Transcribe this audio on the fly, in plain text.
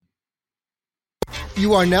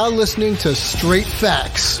You are now listening to Straight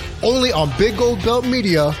Facts, only on Big Gold Belt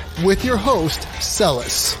Media with your host,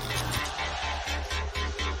 Celis.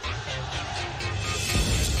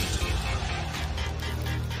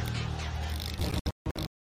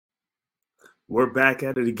 We're back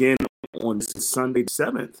at it again on this Sunday,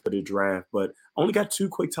 7th for the draft, but only got two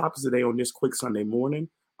quick topics today on this quick Sunday morning,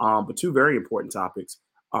 but two very important topics.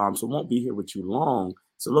 So won't be here with you long.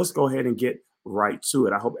 So let's go ahead and get right to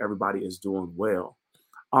it. I hope everybody is doing well.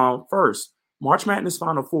 First, March Madness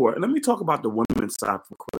Final Four. And let me talk about the women's side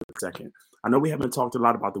for a quick second. I know we haven't talked a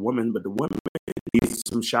lot about the women, but the women need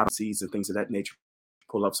some shout seeds and things of that nature,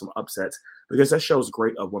 pull up some upsets, because that shows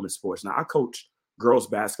great of women's sports. Now, I coached girls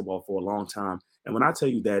basketball for a long time. And when I tell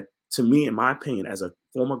you that, to me, in my opinion, as a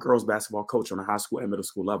former girls basketball coach on the high school and middle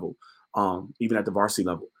school level, even at the varsity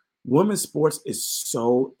level, women's sports is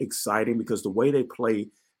so exciting because the way they play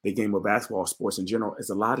the game of basketball, sports in general, is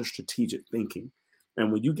a lot of strategic thinking.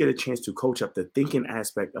 And when you get a chance to coach up the thinking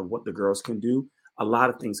aspect of what the girls can do, a lot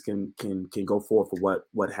of things can go forward for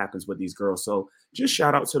what happens with these girls. So just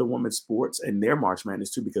shout out to the women's sports and their March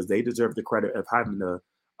Madness too, because they deserve the credit of having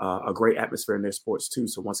a great atmosphere in their sports too.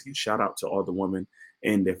 So once again, shout out to all the women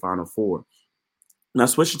in their Final Four. Now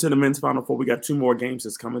switching to the men's Final Four, we got two more games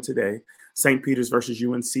that's coming today. St. Peter's versus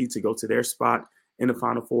UNC to go to their spot in the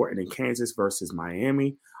Final Four, and then Kansas versus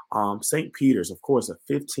Miami. St. Peter's, of course, a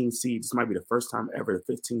 15 seed. This might be the first time ever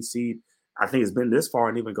the 15 seed, I think, has been this far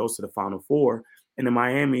and even goes to the Final Four. And then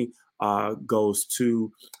Miami goes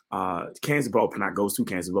to Kansas, but not goes to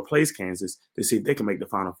Kansas, but plays Kansas to see if they can make the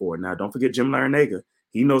Final Four. Now, don't forget Jim Larranaga.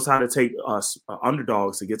 He knows how to take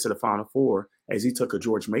underdogs to get to the Final Four, as he took a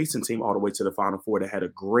George Mason team all the way to the Final Four that had a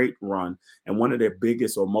great run. And one of their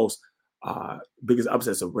biggest or most biggest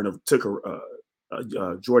upsets of took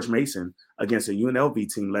George Mason against a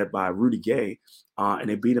UNLV team led by Rudy Gay, and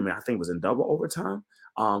they beat him, I think it was in double overtime.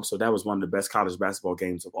 So that was one of the best college basketball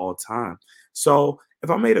games of all time. So if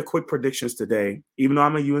I made a quick predictions today, even though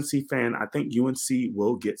I'm a UNC fan, I think UNC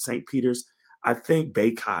will get St. Peter's. I think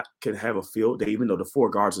Baycott can have a field day, even though the four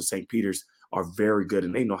guards of St. Peter's are very good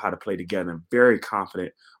and they know how to play together and very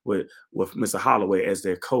confident with Mr. Holloway as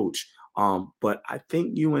their coach. But I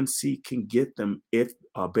think UNC can get them if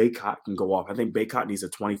Baycott can go off. I think Baycott needs a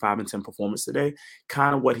 25-10 performance today,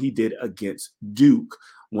 kind of what he did against Duke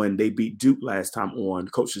when they beat Duke last time on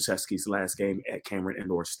Coach Krzyzewski's last game at Cameron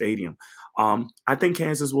Indoor Stadium. I think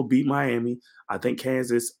Kansas will beat Miami. I think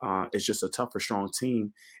Kansas is just a tougher, strong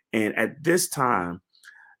team. And at this time,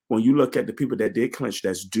 when you look at the people that did clinch,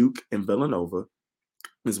 that's Duke and Villanova,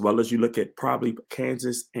 as well as you look at probably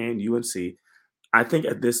Kansas and UNC, I think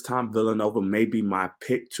at this time, Villanova may be my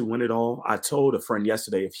pick to win it all. I told a friend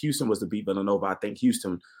yesterday, if Houston was to beat Villanova, I think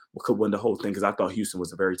Houston could win the whole thing because I thought Houston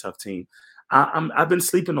was a very tough team. I've been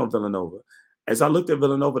sleeping on Villanova. As I looked at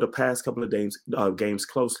Villanova the past couple of games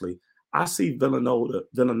closely, I see Villanova,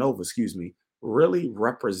 really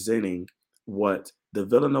representing what the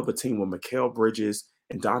Villanova team with Mikal Bridges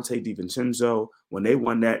and Dante DiVincenzo, when they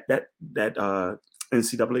won that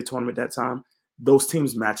NCAA tournament that time, those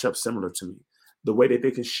teams match up similar to me. The way that they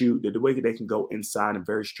can shoot, the way that they can go inside and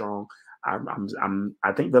very strong. I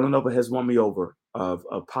think Villanova has won me over of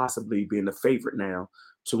possibly being the favorite now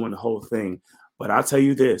to win the whole thing. But I'll tell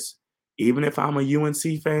you this, even if I'm a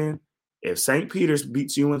UNC fan, if St. Peter's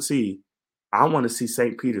beats UNC, I want to see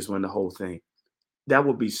St. Peter's win the whole thing. That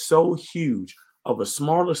would be so huge of a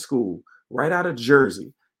smaller school right out of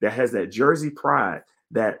Jersey that has that Jersey pride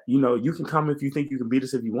that, you can come if you think you can beat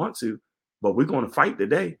us if you want to, but we're going to fight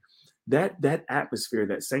today. That atmosphere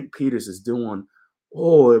that St. Peter's is doing,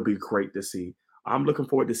 it'd be great to see. I'm looking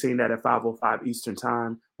forward to seeing that at 5:05 Eastern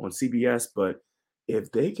time on CBS. But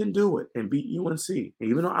if they can do it and beat UNC, and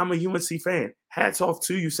even though I'm a UNC fan, hats off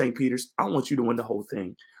to you, St. Peter's. I want you to win the whole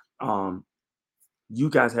thing. You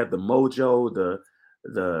guys have the mojo,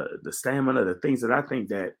 the stamina, the things that I think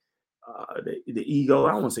that the ego.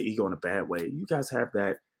 I don't want to say ego in a bad way. You guys have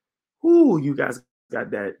that. You guys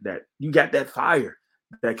got that. You got that fire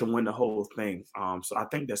that can win the whole thing. So I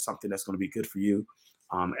think that's something that's going to be good for you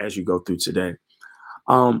as you go through today.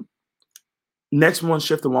 Next one,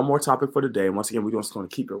 shifting one more topic for today. Once again, we're just going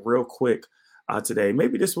to keep it real quick today.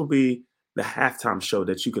 Maybe this will be the halftime show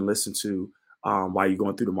that you can listen to while you're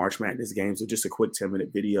going through the March Madness games, or just a quick 10-minute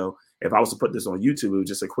video. If I was to put this on YouTube, it was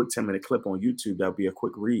just a quick 10-minute clip on YouTube. That would be a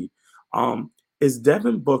quick read. Is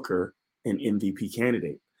Devin Booker an MVP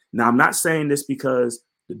candidate? Now, I'm not saying this because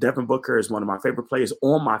Devin Booker is one of my favorite players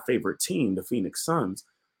on my favorite team, the Phoenix Suns.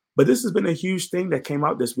 But this has been a huge thing that came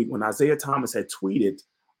out this week when Isaiah Thomas had tweeted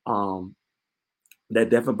that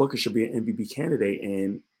Devin Booker should be an MVP candidate,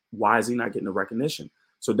 and why is he not getting the recognition?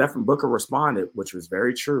 So Devin Booker responded, which was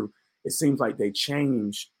very true. It seems like they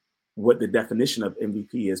changed what the definition of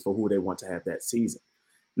MVP is for who they want to have that season.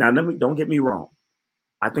 Now, don't get me wrong.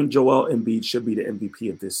 I think Joel Embiid should be the MVP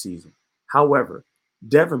of this season. However,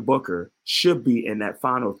 Devin Booker should be in that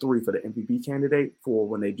final 3 for the MVP candidate for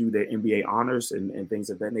when they do their NBA honors and things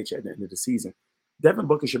of that nature at the end of the season. Devin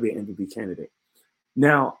Booker should be an MVP candidate.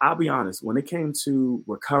 Now, I'll be honest, when it came to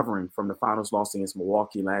recovering from the finals loss against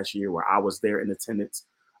Milwaukee last year, where I was there in attendance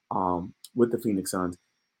with the Phoenix Suns,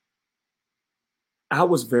 I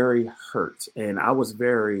was very hurt, and I was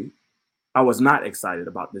not excited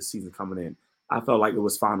about this season coming in. I felt like it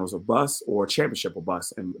was finals or bust or championship or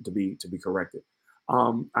bust, and to be corrected.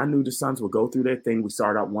 I knew the Suns would go through their thing. We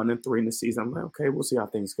started out 1-3 in the season. I'm like, okay, we'll see how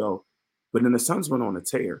things go. But then the Suns went on a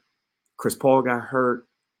tear. Chris Paul got hurt.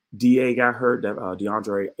 DA got hurt,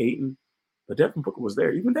 DeAndre Ayton. But Devin Booker was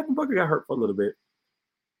there. Even Devin Booker got hurt for a little bit.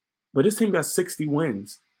 But this team got 60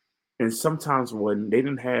 wins. And sometimes when they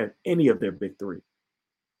didn't have any of their big 3.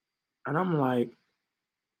 And I'm like,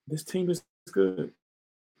 this team is good.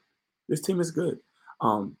 This team is good.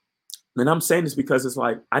 And I'm saying this because it's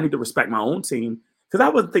like I need to respect my own team, because I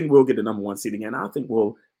wouldn't think we'll get the number 1 seed again. I think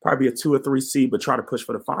we'll probably be a 2 or 3 seed, but try to push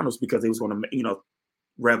for the finals because they was going to,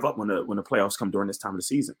 rev up when the playoffs come during this time of the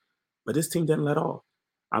season. But this team didn't let off.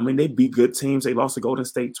 I mean, they beat good teams. They lost to Golden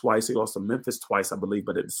State twice. They lost to Memphis twice, I believe.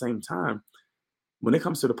 But at the same time, when it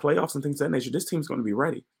comes to the playoffs and things of that nature, this team's going to be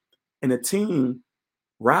ready. And the team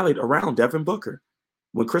rallied around Devin Booker.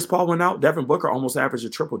 When Chris Paul went out, Devin Booker almost averaged a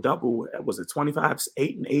triple-double. Was it 25,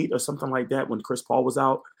 8 and 8 or something like that when Chris Paul was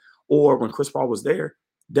out? Or when Chris Paul was there,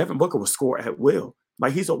 Devin Booker would score at will.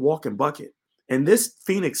 Like, he's a walking bucket. And this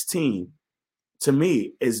Phoenix team, to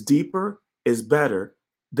me, is deeper, is better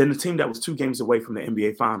than the team that was 2 games away from the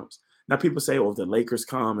NBA Finals. Now, people say, oh, if the Lakers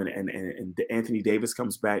come and Anthony Davis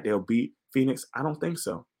comes back, they'll beat Phoenix. I don't think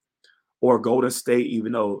so. Or Golden State,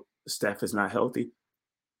 even though Steph is not healthy.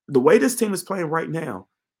 The way this team is playing right now,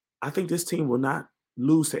 I think this team will not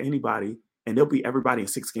lose to anybody, and they'll beat everybody in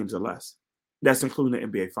 6 games or less. That's including the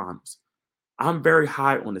NBA Finals. I'm very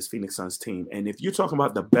high on this Phoenix Suns team. And if you're talking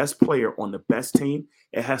about the best player on the best team,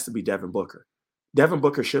 it has to be Devin Booker. Devin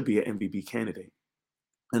Booker should be an MVP candidate.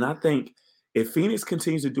 And I think if Phoenix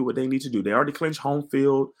continues to do what they need to do, they already clinched home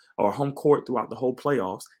field or home court throughout the whole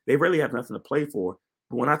playoffs. They really have nothing to play for.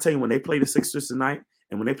 But when I tell you, when they play the Sixers tonight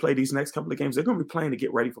and when they play these next couple of games, they're going to be playing to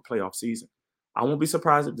get ready for playoff season. I won't be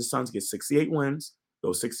surprised if the Suns get 68 wins, go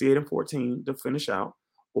 68-14 to finish out,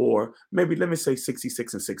 or maybe let me say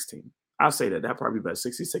 66-16. I'll say that. That'd probably be better.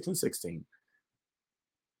 66-16.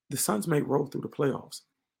 The Suns may roll through the playoffs.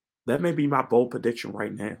 That may be my bold prediction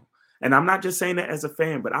right now. And I'm not just saying that as a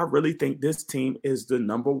fan, but I really think this team is the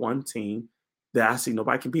number 1 team that I see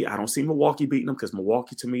nobody can beat. I don't see Milwaukee beating them because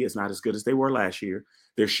Milwaukee, to me, is not as good as they were last year.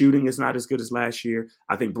 Their shooting is not as good as last year.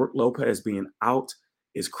 I think Brook Lopez being out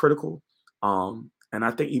is critical. And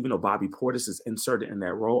I think even though Bobby Portis is inserted in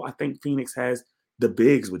that role, I think Phoenix has the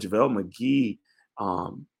bigs with JaVale McGee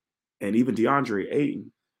and even DeAndre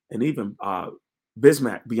Ayton and even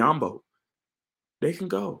Bismack Biyombo. They can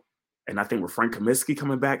go. And I think with Frank Kaminsky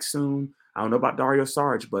coming back soon, I don't know about Dario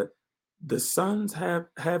Saric, but the Suns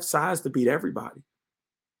have size to beat everybody.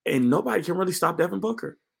 And nobody can really stop Devin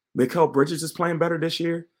Booker. Mikal Bridges is playing better this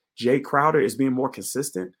year. Jay Crowder is being more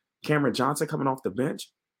consistent. Cameron Johnson coming off the bench.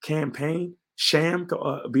 Cam Payne, Sham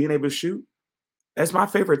being able to shoot. That's my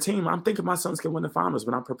favorite team. I'm thinking my Suns can win the finals,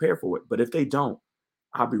 but I'm prepared for it. But if they don't,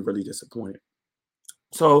 I'll be really disappointed.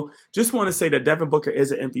 So just want to say that Devin Booker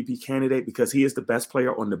is an MVP candidate because he is the best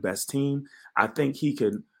player on the best team. I think he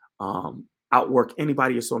can outwork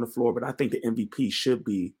anybody that's on the floor, but I think the MVP should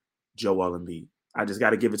be Joel Embiid. I just got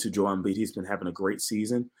to give it to Joel Embiid. He's been having a great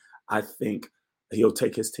season. I think he'll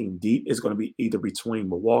take his team deep. It's going to be either between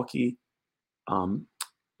Milwaukee,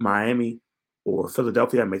 Miami, or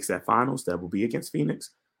Philadelphia that makes that finals. That will be against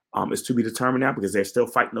Phoenix. It's to be determined now because they're still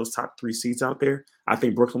fighting those top 3 seeds out there. I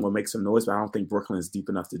think Brooklyn will make some noise, but I don't think Brooklyn is deep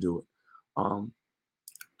enough to do it.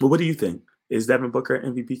 But what do you think? Is Devin Booker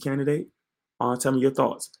an MVP candidate? Tell me your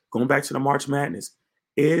thoughts. Going back to the March Madness,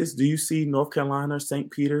 do you see North Carolina,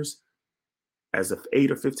 St. Peter's as an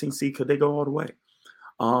 8 or 15 seed? Could they go all the way?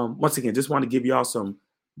 Once again, just want to give y'all some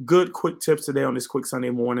good quick tips today on this quick Sunday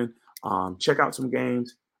morning. Check out some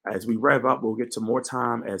games. As we rev up, we'll get to more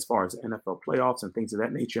time as far as NFL playoffs and things of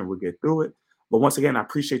that nature, and we'll get through it. But once again, I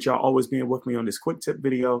appreciate y'all always being with me on this quick tip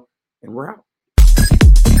video, and we're out.